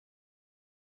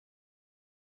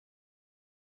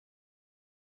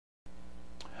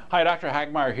Hi, Dr.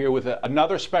 Hagmeyer here with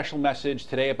another special message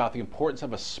today about the importance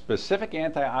of a specific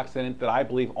antioxidant that I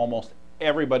believe almost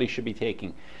everybody should be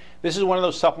taking. This is one of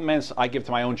those supplements I give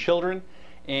to my own children,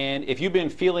 and if you've been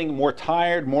feeling more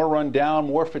tired, more run down,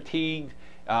 more fatigued,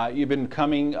 you've been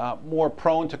becoming more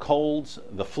prone to colds,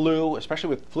 the flu, especially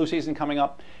with flu season coming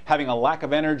up, having a lack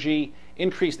of energy,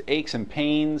 increased aches and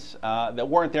pains that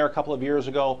weren't there a couple of years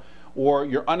ago, or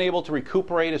you're unable to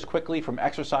recuperate as quickly from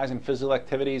exercise and physical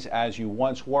activities as you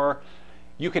once were,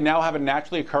 you can now have a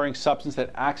naturally occurring substance that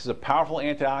acts as a powerful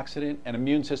antioxidant, an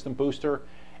immune system booster,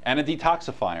 and a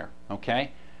detoxifier,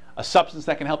 okay? A substance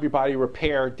that can help your body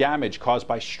repair damage caused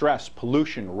by stress,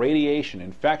 pollution, radiation,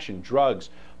 infection, drugs,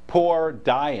 poor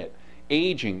diet,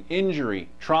 aging, injury,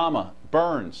 trauma,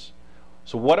 burns.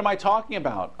 So what am I talking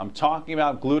about? I'm talking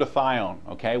about glutathione,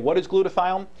 okay? What is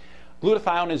glutathione?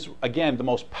 Glutathione is, again, the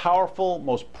most powerful,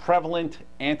 most prevalent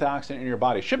antioxidant in your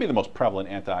body. It should be the most prevalent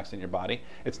antioxidant in your body.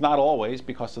 It's not always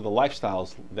because of the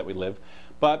lifestyles that we live.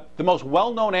 But the most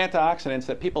well-known antioxidants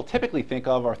that people typically think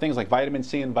of are things like vitamin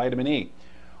C and vitamin E.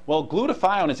 Well,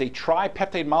 glutathione is a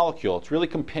tripeptide molecule. It's really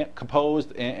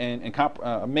composed and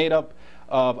made up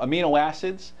of amino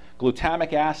acids,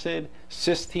 glutamic acid,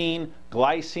 cysteine,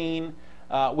 glycine,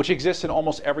 which exists in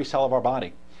almost every cell of our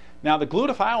body. Now, the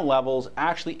glutathione levels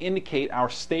actually indicate our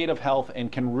state of health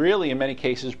and can really, in many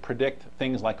cases, predict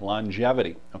things like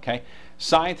longevity, okay?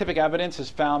 Scientific evidence has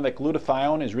found that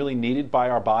glutathione is really needed by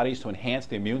our bodies to enhance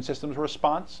the immune system's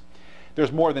response.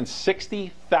 There's more than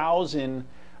 60,000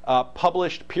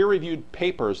 published peer-reviewed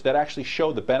papers that actually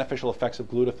show the beneficial effects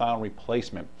of glutathione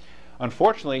replacement.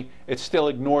 Unfortunately, it's still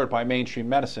ignored by mainstream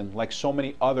medicine, like so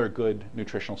many other good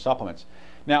nutritional supplements.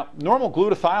 Now, normal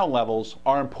glutathione levels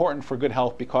are important for good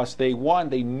health because they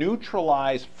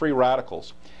neutralize free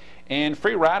radicals. And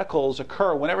free radicals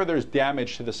occur whenever there's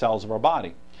damage to the cells of our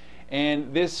body.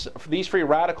 And these free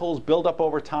radicals build up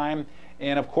over time,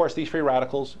 and of course these free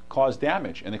radicals cause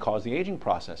damage and they cause the aging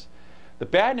process. The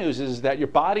bad news is that your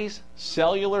body's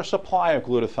cellular supply of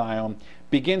glutathione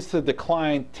begins to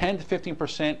decline 10 to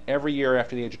 15% every year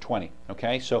after the age of 20,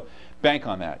 okay? So bank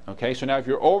on that, okay? So now if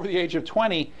you're over the age of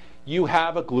 20, you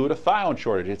have a glutathione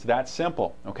shortage. It's that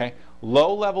simple, okay?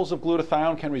 Low levels of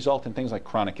glutathione can result in things like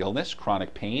chronic illness,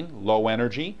 chronic pain, low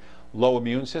energy, low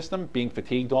immune system, being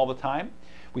fatigued all the time.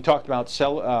 We talked about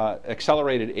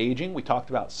accelerated aging. We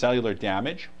talked about cellular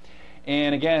damage.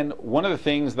 And again, one of the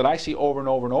things that I see over and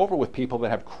over and over with people that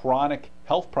have chronic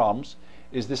health problems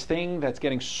is this thing that's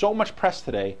getting so much press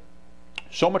today,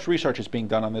 so much research is being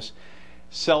done on this,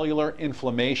 cellular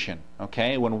inflammation,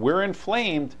 okay? When we're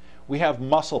inflamed, we have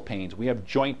muscle pains, we have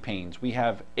joint pains, we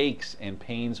have aches and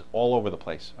pains all over the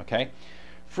place, okay?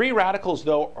 Free radicals,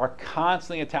 though, are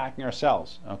constantly attacking our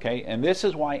cells, okay? And this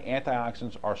is why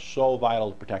antioxidants are so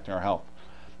vital to protecting our health.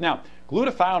 Now,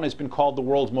 glutathione has been called the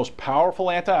world's most powerful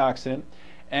antioxidant,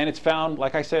 and it's found,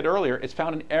 like I said earlier, it's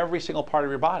found in every single part of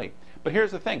your body. But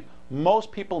here's the thing,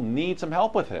 most people need some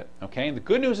help with it, okay? And the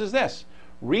good news is this,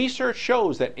 research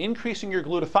shows that increasing your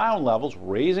glutathione levels,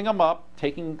 raising them up,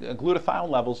 taking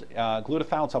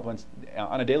glutathione supplements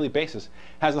on a daily basis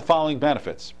has the following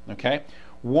benefits, okay?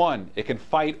 1, it can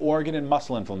fight organ and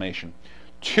muscle inflammation.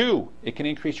 2, it can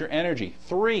increase your energy.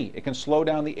 3, it can slow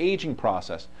down the aging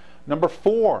process. Number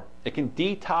 4, it can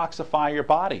detoxify your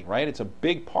body, right? It's a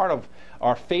big part of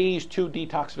our phase 2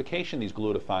 detoxification, these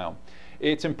glutathione.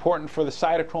 It's important for the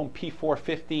cytochrome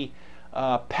P450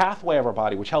 pathway of our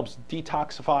body, which helps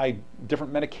detoxify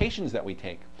different medications that we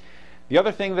take. The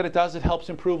other thing that it does, it helps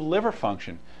improve liver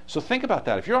function. So think about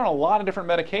that. If you're on a lot of different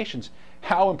medications,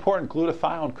 how important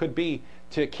glutathione could be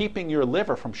to keeping your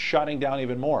liver from shutting down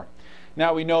even more.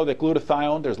 Now we know that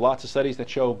glutathione, there's lots of studies that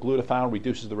show glutathione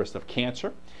reduces the risk of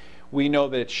cancer. We know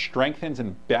that it strengthens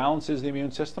and balances the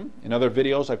immune system. In other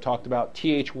videos, I've talked about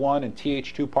Th1 and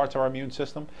Th2 parts of our immune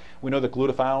system. We know that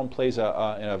glutathione plays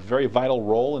a very vital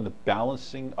role in the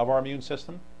balancing of our immune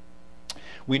system.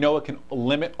 We know it can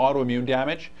limit autoimmune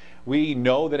damage. We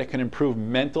know that it can improve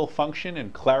mental function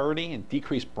and clarity and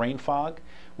decrease brain fog.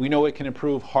 We know it can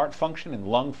improve heart function and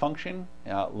lung function,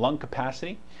 lung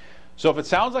capacity. So if it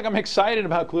sounds like I'm excited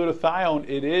about glutathione,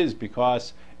 it is,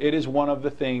 because it is one of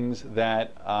the things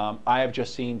that I have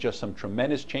just seen just some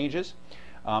tremendous changes.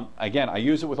 Again, I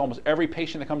use it with almost every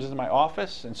patient that comes into my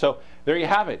office, and so there you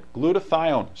have it,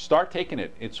 glutathione. Start taking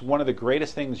it. It's one of the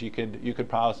greatest things you could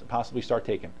possibly start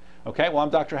taking. Okay, well,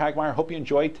 I'm Dr. Hagmeyer. Hope you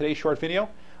enjoyed today's short video.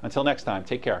 Until next time,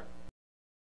 take care.